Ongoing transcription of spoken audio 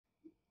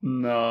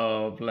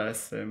No,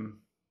 bless him.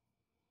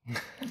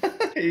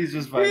 He's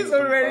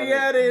already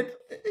at it.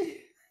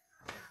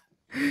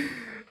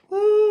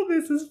 Oh,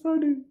 this is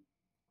funny.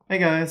 Hey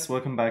guys,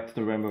 welcome back to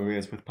the Rivalry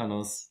with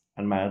Panos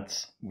and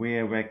Matt.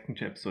 We're reacting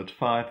to episode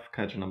 5,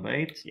 Kaiju number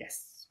 8.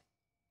 Yes.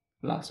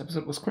 Last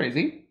episode was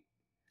crazy.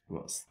 It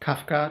was.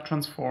 Kafka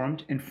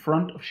transformed in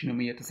front of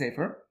Shinomiya to save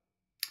her.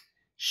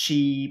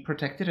 She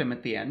protected him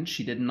at the end.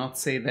 She did not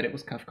say that it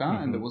was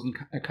Kafka and there wasn't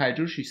a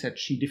kaiju. She said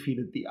she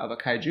defeated the other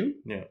kaiju.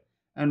 Yeah.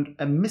 And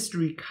a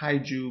mystery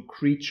kaiju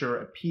creature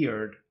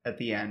appeared at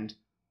the end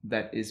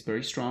that is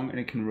very strong and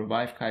it can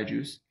revive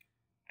kaijus.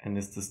 And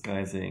is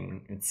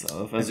disguising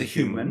itself as a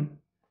human.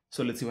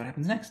 So let's see what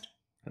happens next.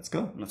 Let's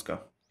go. Let's go.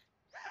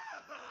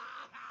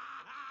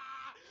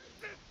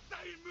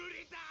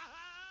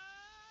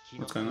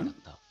 What's going on?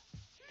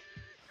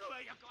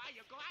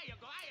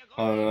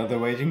 Oh, they're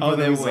waiting for the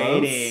they're results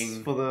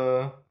waiting. For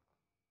the...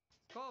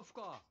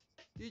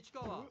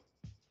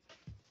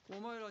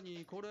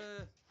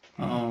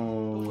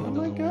 Oh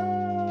my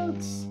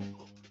god.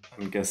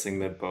 I'm guessing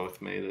they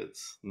both made it,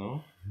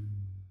 no?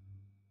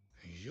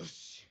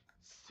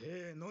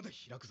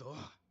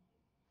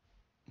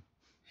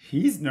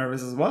 He's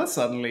nervous as well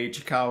suddenly,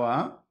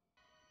 Ichikawa.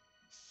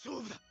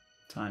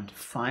 Time to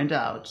find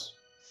out.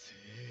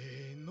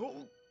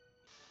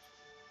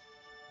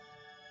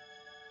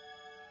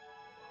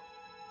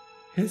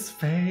 His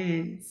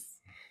face.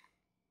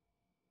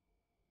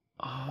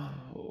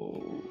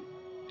 Oh,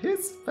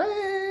 his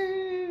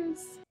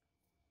face.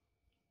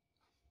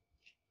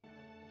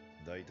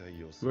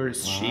 Where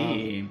is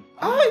she?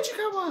 Oh,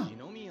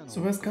 Ichikawa.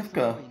 So where's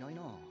Kafka?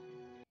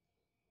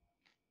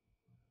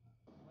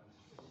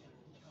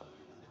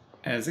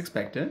 As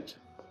expected.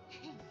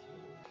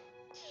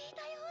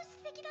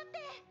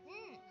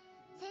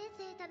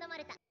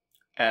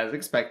 As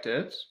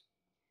expected.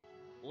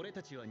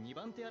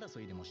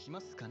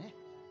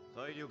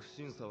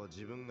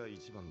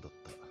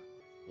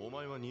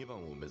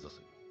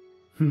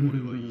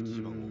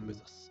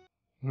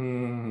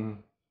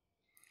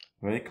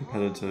 Very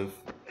competitive.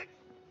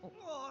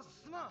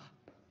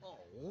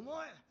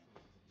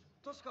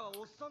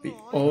 The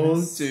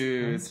old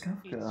dude.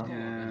 Kafka.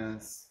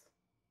 Yes.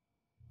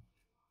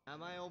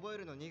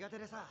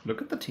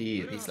 Look at the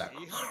teeth. He's like.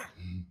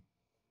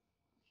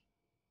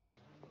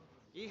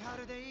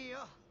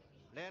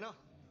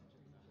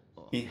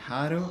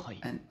 Iharu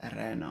and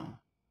Reno.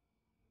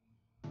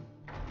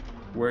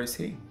 Where is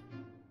he?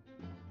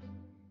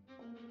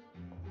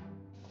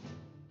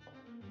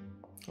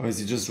 Or is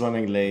he just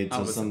running late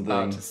or something?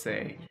 I was about to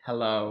say,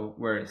 hello,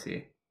 where is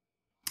he?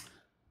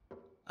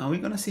 Are we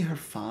gonna see her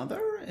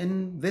father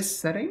in this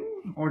setting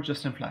or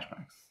just in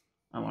flashbacks?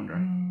 I wonder.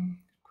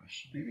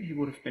 Question. Maybe he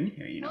would have been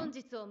here, you know. What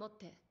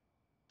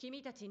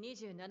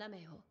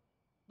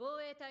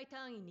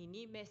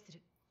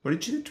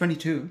did you do?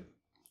 22?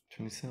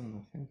 27,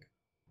 I think.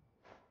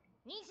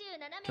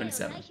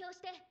 27.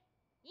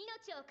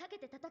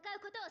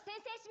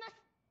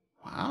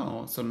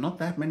 Wow, so not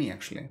that many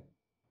actually.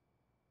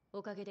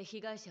 Well, it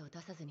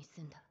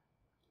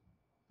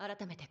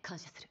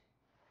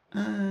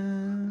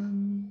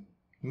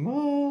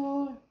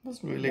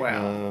wasn't really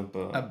her,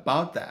 but...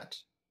 about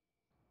that.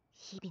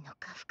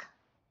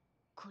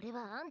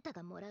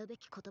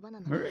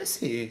 Where is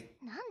he?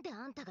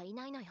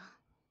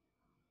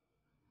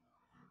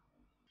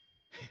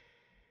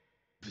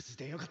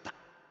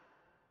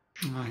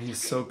 Oh, he's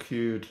so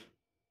cute.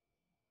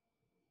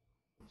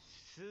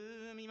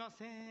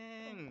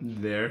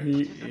 There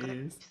he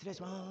is.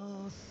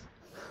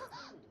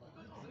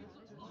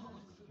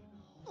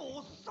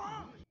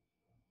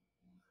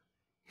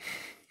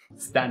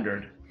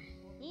 Standard.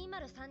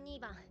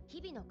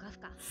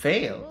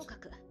 Failed.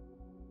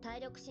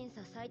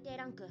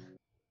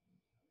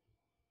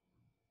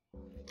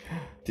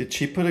 Did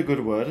she put a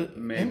good word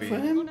in for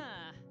him?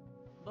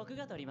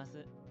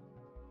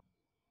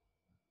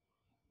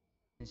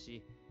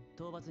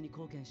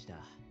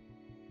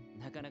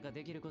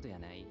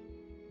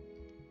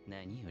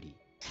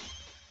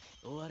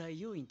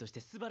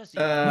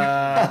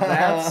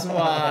 That's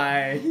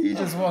why. He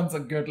just wants a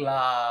good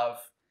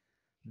laugh.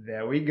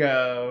 There we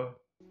go.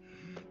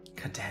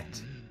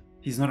 Cadet.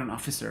 He's not an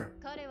officer.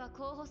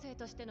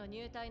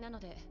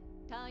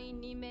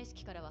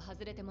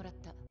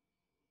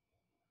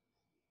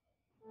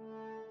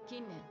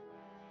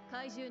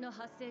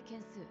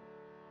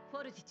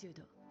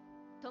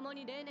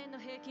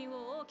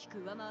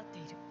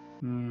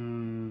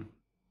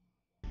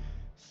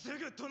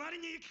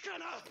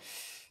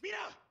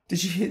 Did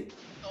she hit?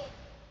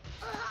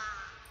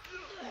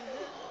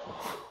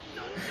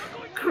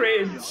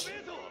 Cringe.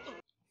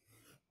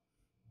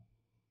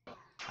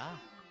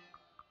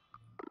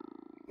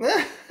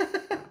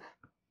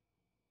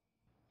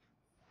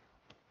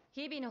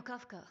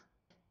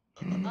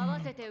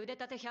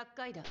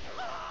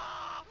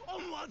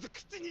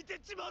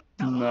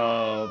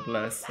 No,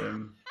 bless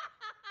him.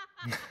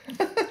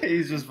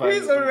 He's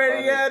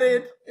already at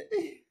it.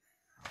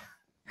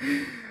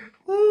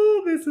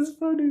 Oh, this is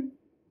funny.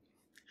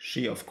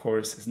 She, of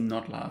course, is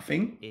not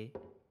laughing.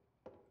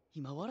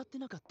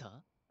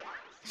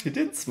 She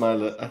did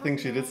smile. I think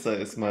she did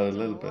smile a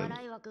little bit.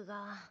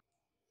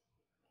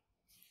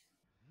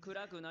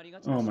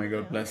 Oh my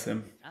god, bless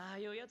him. ああ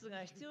いうやつ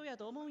が必要や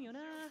と思うんよな。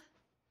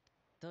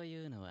と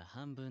いうのは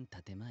半分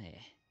建前。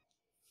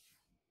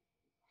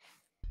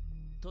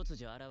突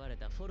如現れ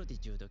たフォルティ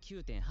チュード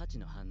 9.8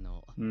 の反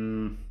応。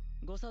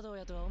誤作動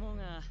やとは思う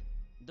が、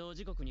同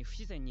時刻に不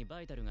自然に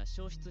バイタルが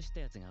消失し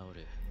たやつがお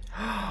る。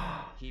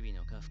日々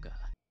のカフカ。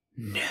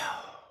No.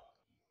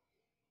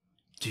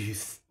 Do you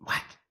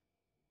what?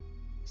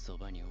 そ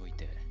ばに置い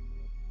て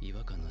違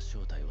和感の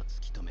正体を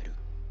突き止める。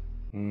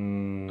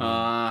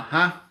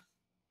Uh-huh.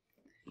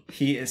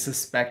 He is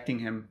suspecting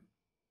him.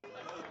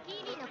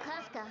 日々の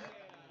カフカ。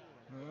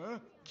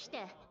来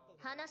て、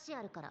話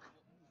あるから。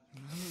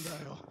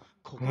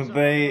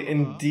They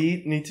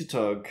indeed need to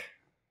talk.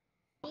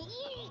 い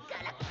い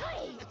から来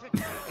い。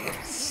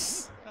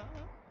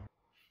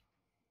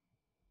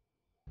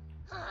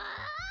はあ、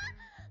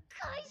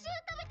怪獣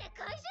食べて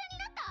怪獣に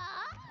なった？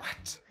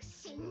 What?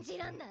 信じ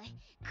らんない。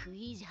食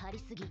い意地張り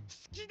すぎ。好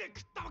きで食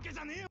ったわけじ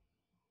ゃねえよ。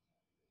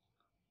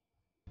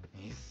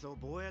This is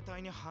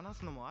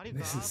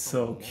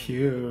so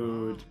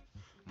cute.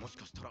 もし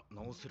かしたら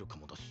直せるか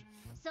もだし。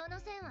その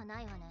線は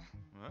ないわね。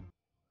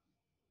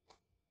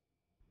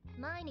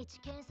毎日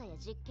検査や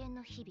実験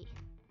の日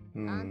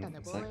々。あんた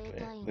の防衛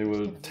隊員と They して will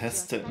の道を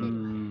test 歩かれるわ。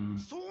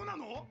 it. そうな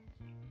の？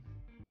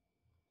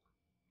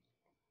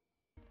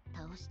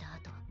倒した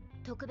後、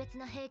特別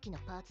な兵器の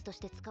パーツとし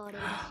て使われ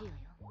るらしいわよ。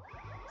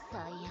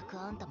最悪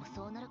あんたも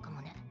そうなるか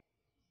もね。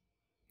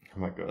 Oh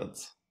my god.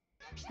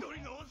 一人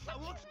のおっさ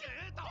んをつけ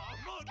と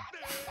思って。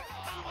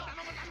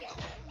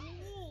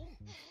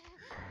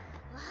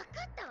分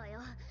かったわよ。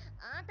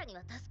あんたに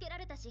は助けら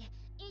れたし、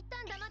一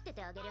旦黙って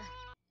てあげる。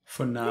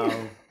 For now.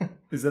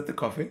 Is that the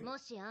coffee? も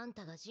しあん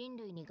たが人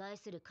類に害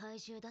する怪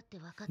獣だって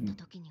分かった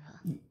時に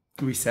は、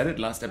 We said it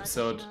last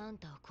episode. 私があん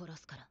たを殺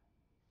すから。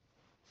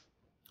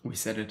 We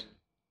said it.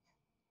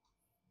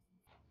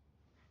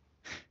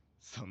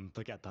 そん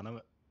時は頼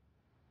む。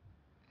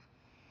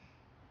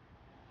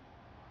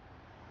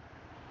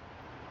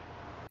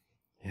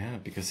 Yeah,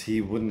 because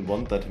he wouldn't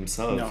want that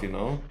himself, No. you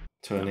know?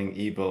 Turning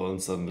evil and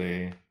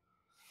suddenly...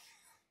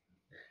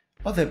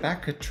 Oh, they're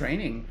back at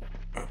training.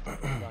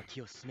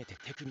 脇を締めて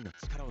手首の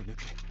力を抜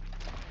く。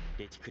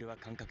レティクルは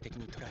感覚的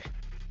に捉え、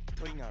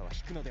トリガーは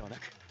引くのではな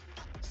く、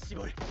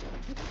絞る。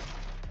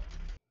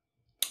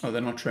 Oh, they're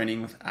not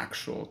training with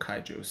actual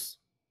kaijus.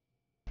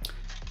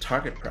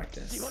 Target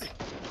practice.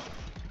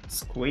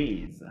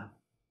 Squeeze.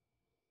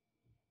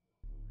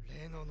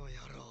 レノの野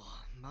郎、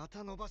ま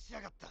た伸ばし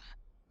やがった。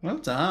 Well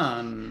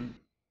done.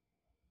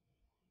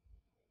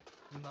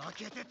 負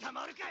けてた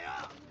まるか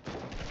よ。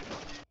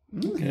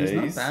 He's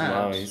not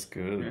bad. he's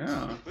good.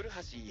 Yeah. 古橋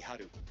伊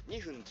春、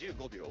2分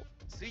15秒、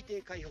推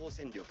定解放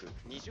戦力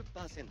 20%。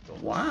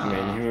 Wow. I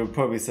mean, he will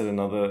probably set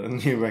another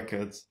new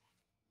record.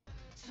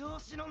 調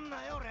子乗ん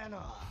なよ、レ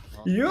ノ。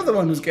 You're the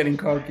one who's getting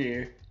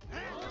cocky.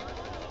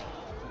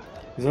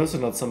 He's also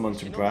not someone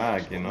to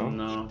brag, you know?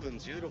 No. 1分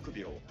16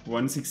秒。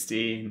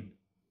 116.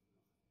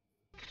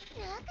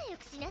 仲良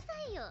くしなさ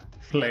いよ。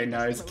 Play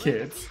nice,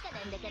 kids.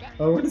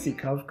 Oh, what is he,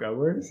 Kafka?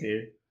 Where is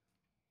he?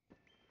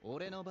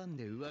 俺の番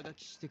で上書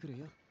きしてくる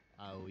よ、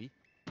葵。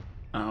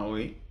 Are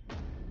we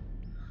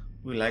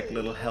like a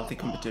little healthy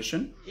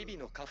competition? 日々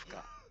のカフ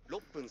カ、6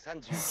分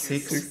39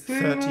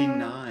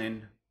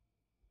 639.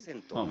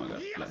 Oh my god,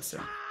 bless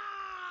him.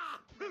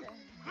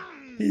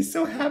 He's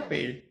so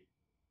happy.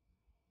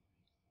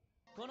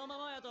 このま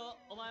まやと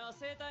お前は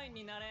生体院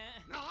になれん。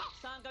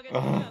3ヶ月後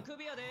にはク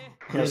ビやで。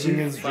 Crushing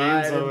his dreams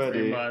Five in 3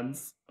 already.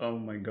 months. Oh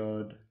my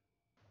god.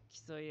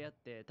 競い合っ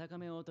て高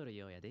めを取る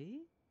ようやで。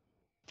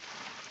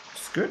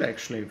 It's good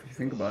actually, if you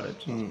think about it.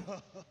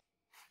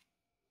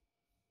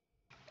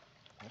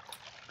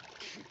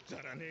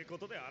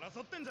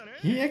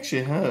 He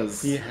actually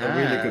has He a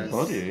really good has.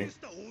 body.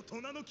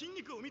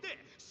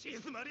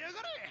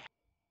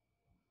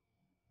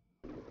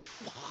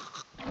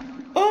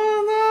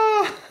 Oh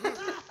no!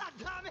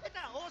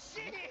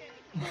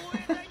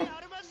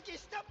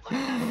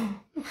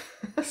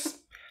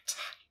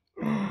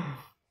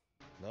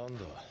 なん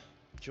だ、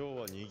今日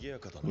は賑や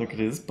かだな。 Look at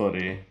his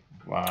body.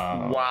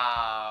 Wow.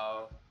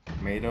 Wow.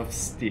 Made of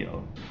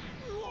steel.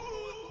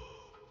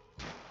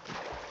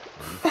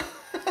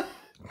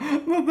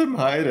 Not them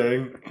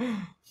hiding.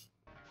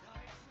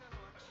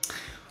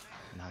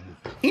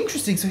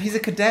 Interesting, so he's a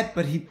cadet,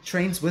 but he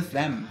trains with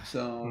them.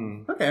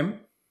 So, okay.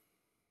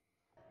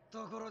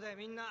 ところで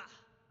みんな、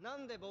な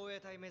んで防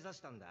衛隊目指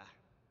したんだ？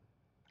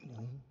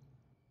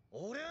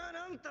俺は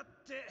なんたっ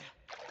て、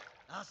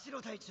アシロ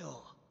隊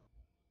長。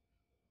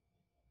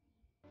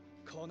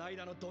こない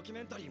だのドキュ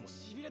メンタリーも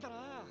しびれた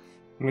な。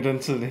 But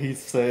until he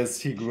says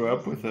he grew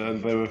up with her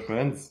and they were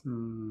friends.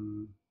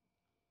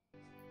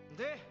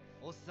 で、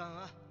おっさん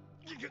は？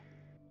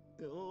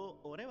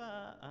俺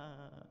は、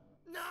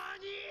な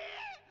に？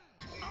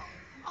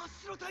ア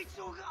シロ隊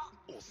長が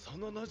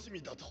幼馴染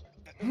だと。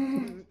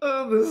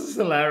Oh, this is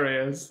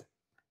hilarious.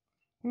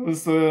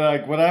 So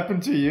like, what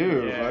happened to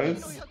you, right?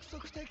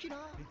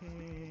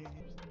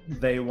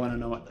 They want to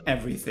know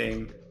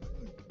everything.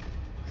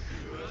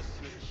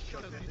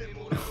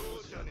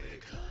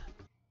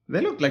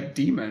 They look like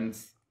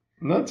demons.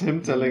 Not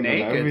him telling them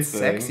Naked, everything.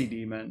 sexy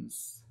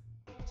demons.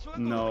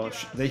 No,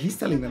 he's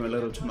telling them a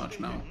little too much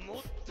now.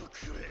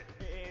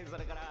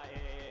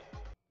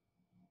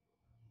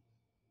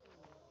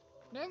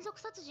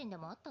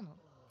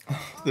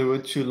 They were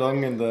too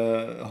long in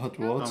the hot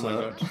water. Oh my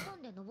god.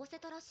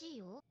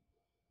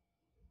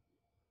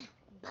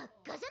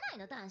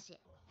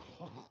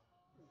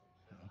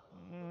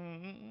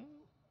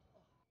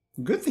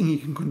 Good thing he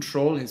can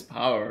control his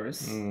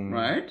powers,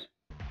 right?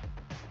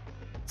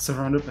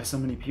 Surrounded by so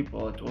many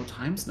people at all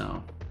times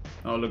now.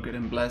 Oh, look at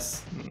him,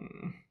 bless.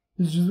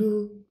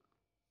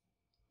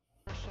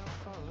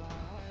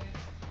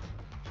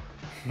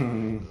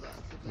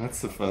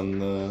 That's a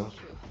fun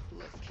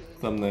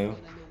thumbnail.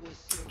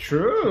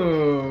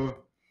 True.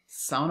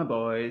 Sauna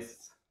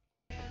boys.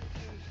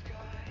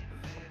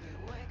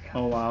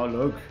 Oh wow,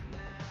 look.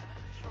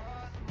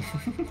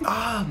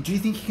 Ah, do you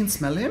think he can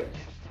smell him?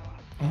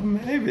 Oh,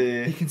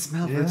 maybe. He can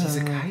smell that he's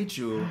a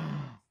kaiju.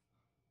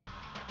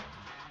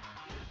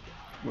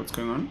 What's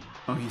going on?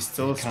 Oh, he's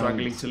still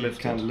struggling to lift it.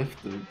 He can't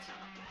lift it.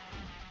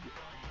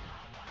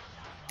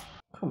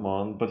 Come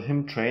on, but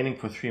him training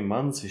for 3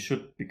 months, he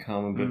should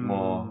become a bit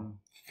more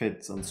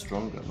fit and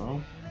stronger,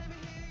 no?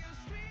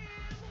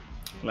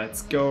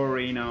 Let's go,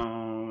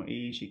 Reno.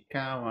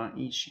 Ishikawa,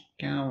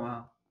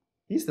 Ishikawa.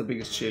 He's the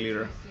biggest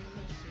cheerleader.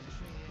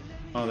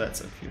 Oh, that's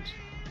so cute.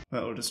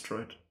 That will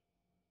destroy it.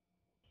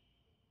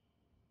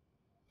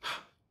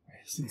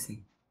 He's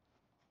missing.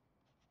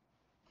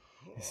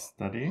 He's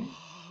studying?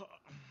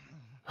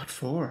 What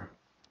for?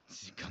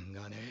 精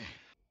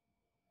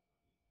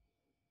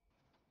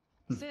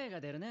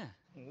が出るね。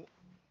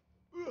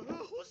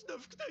星田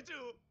副隊長、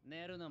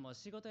寝るのも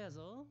仕事や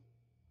ぞ。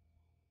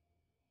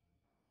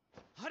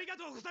ありが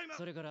とうございます。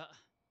それから、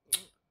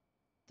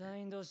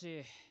隊員同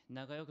士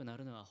仲良くな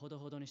るのはほど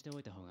ほどにしてお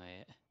いた方が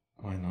ええ。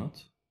Why not?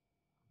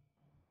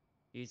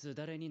 いつ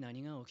誰に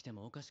何が起きて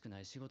もおかしく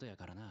ない仕事や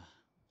からな。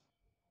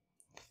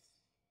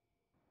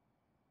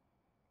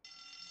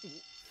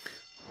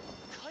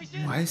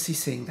Why is he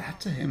saying that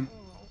to him?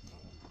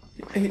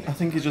 I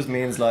think it just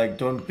means like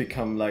don't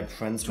become like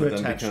friends Too with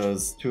attached. them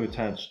because too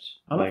attached.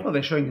 I love how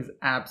they're showing his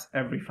abs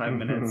every 5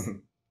 minutes.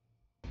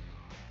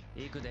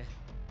 行くで。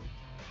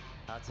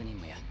初任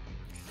務や。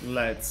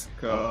 Let's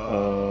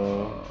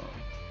go.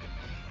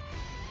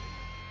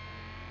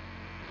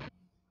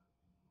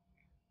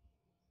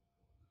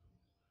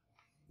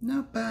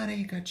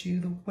 Nobody got you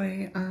the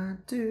way I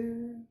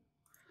do.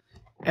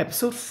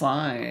 Episode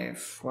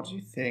 5. What do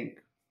you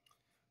think?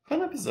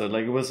 Fun episode.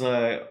 Like it was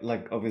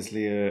like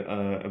obviously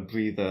a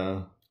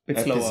breather Bit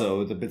episode,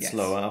 slower. a bit Yes.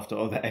 slower after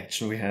all the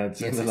action we had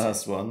in Yes, the yes,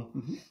 last one.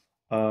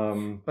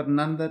 But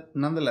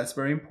nonetheless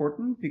very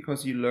important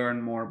because you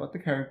learn more about the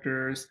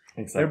characters.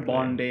 Exactly. They're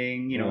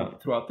bonding, you know, Yeah.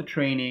 throughout the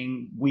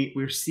training.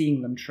 We're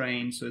seeing them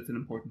train, so it's an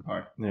important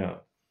part.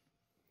 Yeah.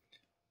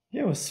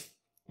 Yeah, it was,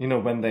 you know,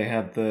 when they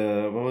had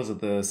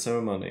the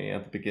ceremony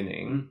at the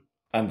beginning,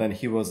 and then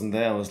he wasn't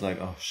there, I was like,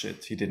 oh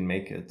shit, he didn't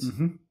make it.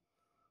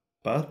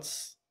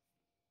 But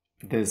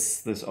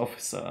this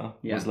officer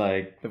was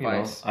like, the you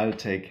know, vice. I'll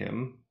take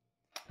him.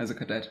 As a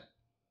cadet.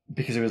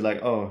 Because he was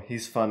like, oh,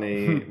 he's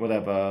funny,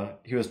 whatever.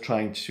 He was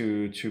trying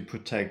to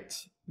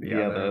protect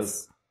the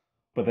others.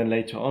 But then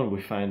later on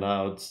we find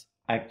out,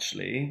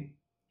 actually,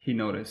 He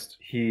noticed.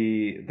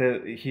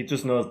 he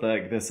just knows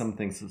that there's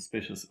something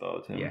suspicious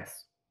about him.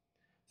 Yes.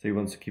 So he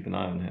wants to keep an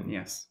eye on him.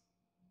 Yes.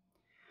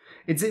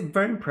 It's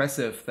very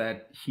impressive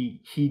that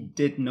he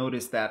did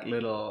notice that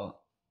little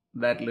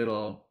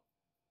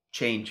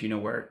change, you know,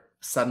 where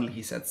suddenly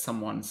he said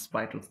someone's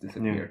vitals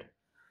disappeared.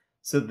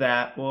 So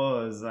that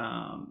was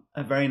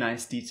a very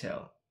nice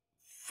detail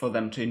for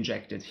them to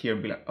inject it here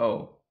and be like,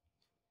 oh,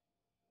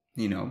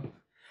 you know,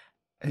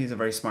 he's a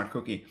very smart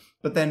cookie.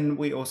 But then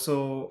we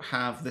also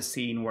have the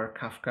scene where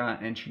Kafka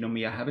and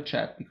Shinomiya have a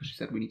chat because she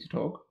said we need to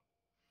talk.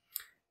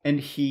 And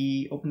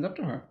he opens up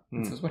to her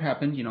and says, what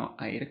happened? You know,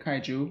 I ate a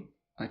kaiju.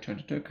 I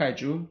turned into a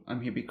kaiju.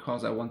 I'm here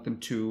because I want them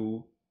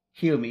to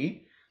heal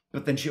me.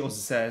 But then she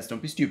also says,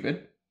 don't be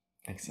stupid.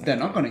 Exactly.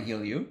 They're not going to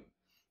heal you.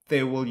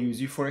 They will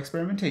use you for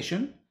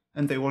experimentation.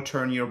 And they will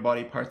turn your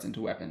body parts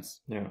into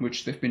weapons. Yeah.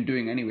 Which they've been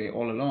doing anyway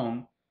all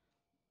along.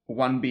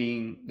 One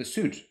being the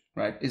suit,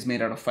 right? Is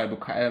made out of fiber.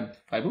 Fibu?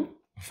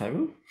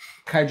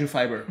 Kaiju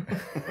fiber.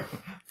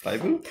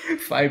 Fibu?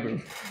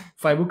 Fiber.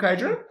 Fibu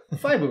kaiju?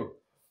 Fibu.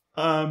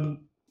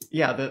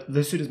 Yeah,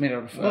 the suit is made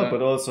out of. No,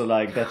 but also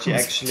like that she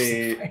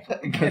actually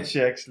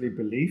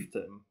believed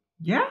him.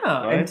 Yeah,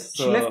 right? and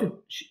she left it.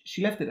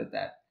 She left it at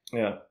that.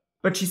 Yeah.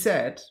 But she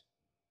said,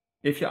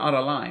 "If you're out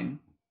of line,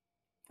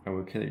 I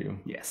will kill you."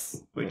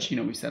 Yes, which you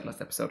know we said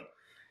last episode.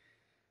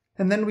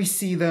 And then we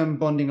see them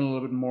bonding a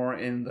little bit more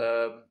in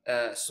the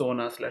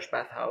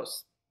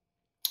sauna/bathhouse,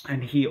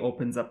 and he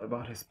opens up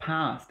about his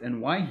past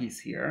and why he's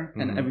here,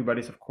 and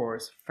everybody's of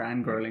course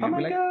fangirling and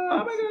be like,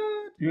 "Oh my god!"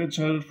 You were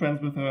childhood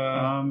friends with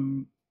her?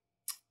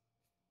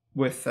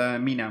 With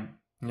Mina.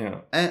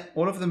 Yeah. And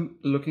all of them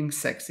looking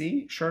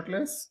sexy,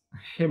 shirtless.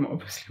 Him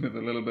obviously with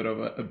a little bit of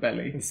a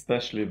belly.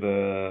 Especially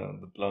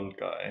the blonde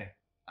guy.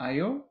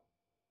 Ayo?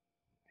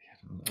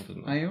 I don't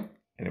know. Ayo?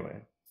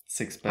 Anyway,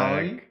 six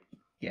pack. Aoi?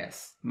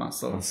 Yes,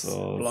 muscles,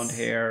 Muscles. blonde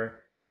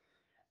hair.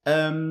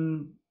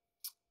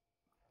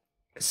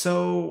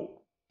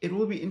 So it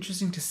will be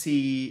interesting to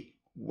see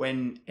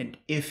when and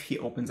if he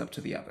opens up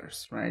to the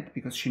others, right?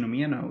 Because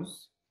Shinomiya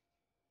knows.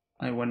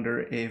 I wonder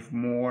if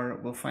more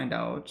will find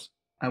out.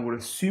 I would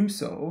assume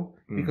so,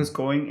 because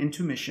going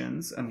into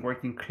missions and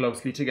working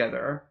closely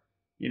together,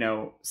 you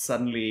know,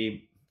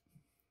 suddenly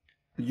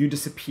you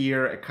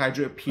disappear, a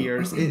kaiju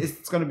appears.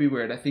 It's going to be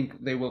weird. I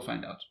think they will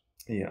find out.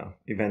 Yeah,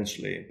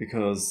 eventually,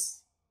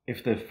 because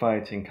if they're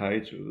fighting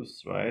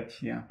kaijus, right?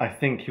 Yeah. I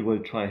think he will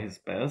try his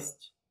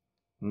best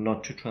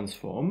not to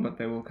transform. But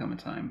there will come a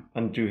time.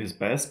 And do his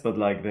best, but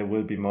like there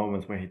will be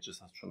moments where he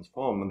just has to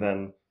transform. And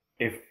then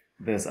if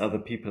there's other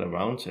people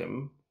around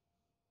him,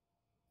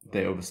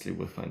 they obviously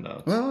will find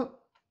out. Well,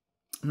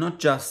 not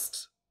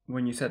just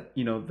when you said,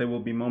 you know, there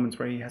will be moments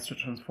where he has to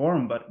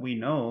transform, but we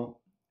know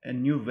a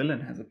new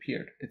villain has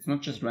appeared. It's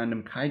not just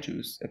random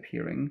kaijus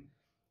appearing.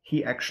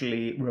 He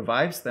actually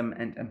revives them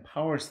and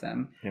empowers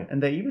them. Yeah.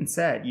 And they even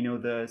said, you know,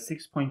 the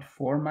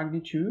 6.4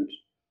 magnitude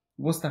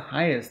was the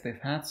highest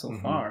they've had so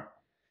far.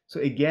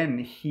 So again,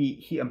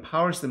 he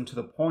empowers them to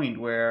the point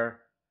where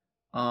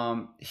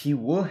he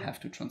will have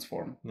to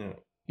transform. Yeah.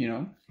 You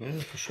know? Yeah,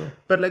 for sure.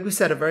 But like we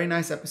said, a very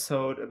nice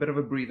episode, a bit of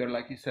a breather,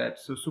 like you said.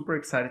 So super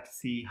excited to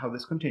see how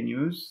this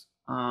continues.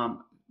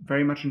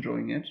 Very much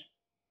enjoying it.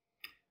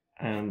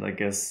 And I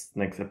guess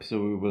next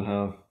episode we will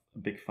have a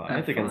big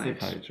fight against the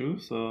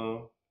kaiju.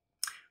 So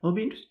it'll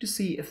be interesting to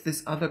see if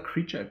this other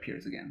creature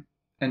appears again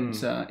and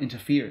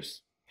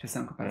interferes to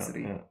some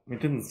capacity. Yeah. We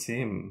didn't see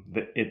him,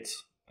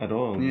 at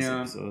all in this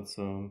episode.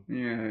 So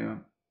yeah.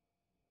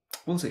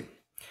 We'll see.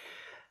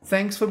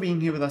 Thanks for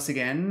being here with us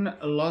again.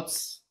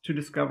 Lots to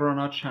discover on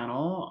our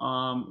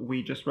channel.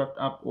 We just wrapped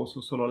up also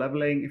Solo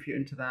Leveling. If you're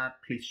into that,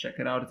 please check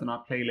it out. It's on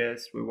our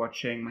playlist. We're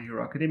watching My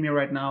Hero Academia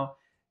right now,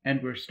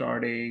 and we're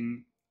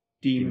starting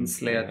Demon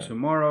Slayer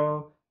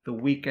tomorrow. The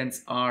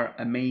weekends are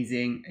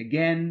amazing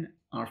again.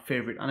 Our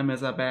favorite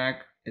animes are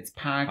back. It's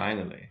packed.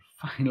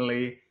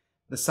 Finally.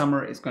 The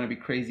summer is going to be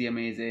crazy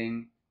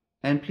amazing.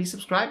 And please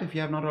subscribe if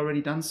you have not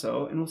already done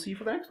so, and we'll see you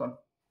for the next one.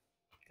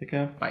 Take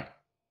care. Bye.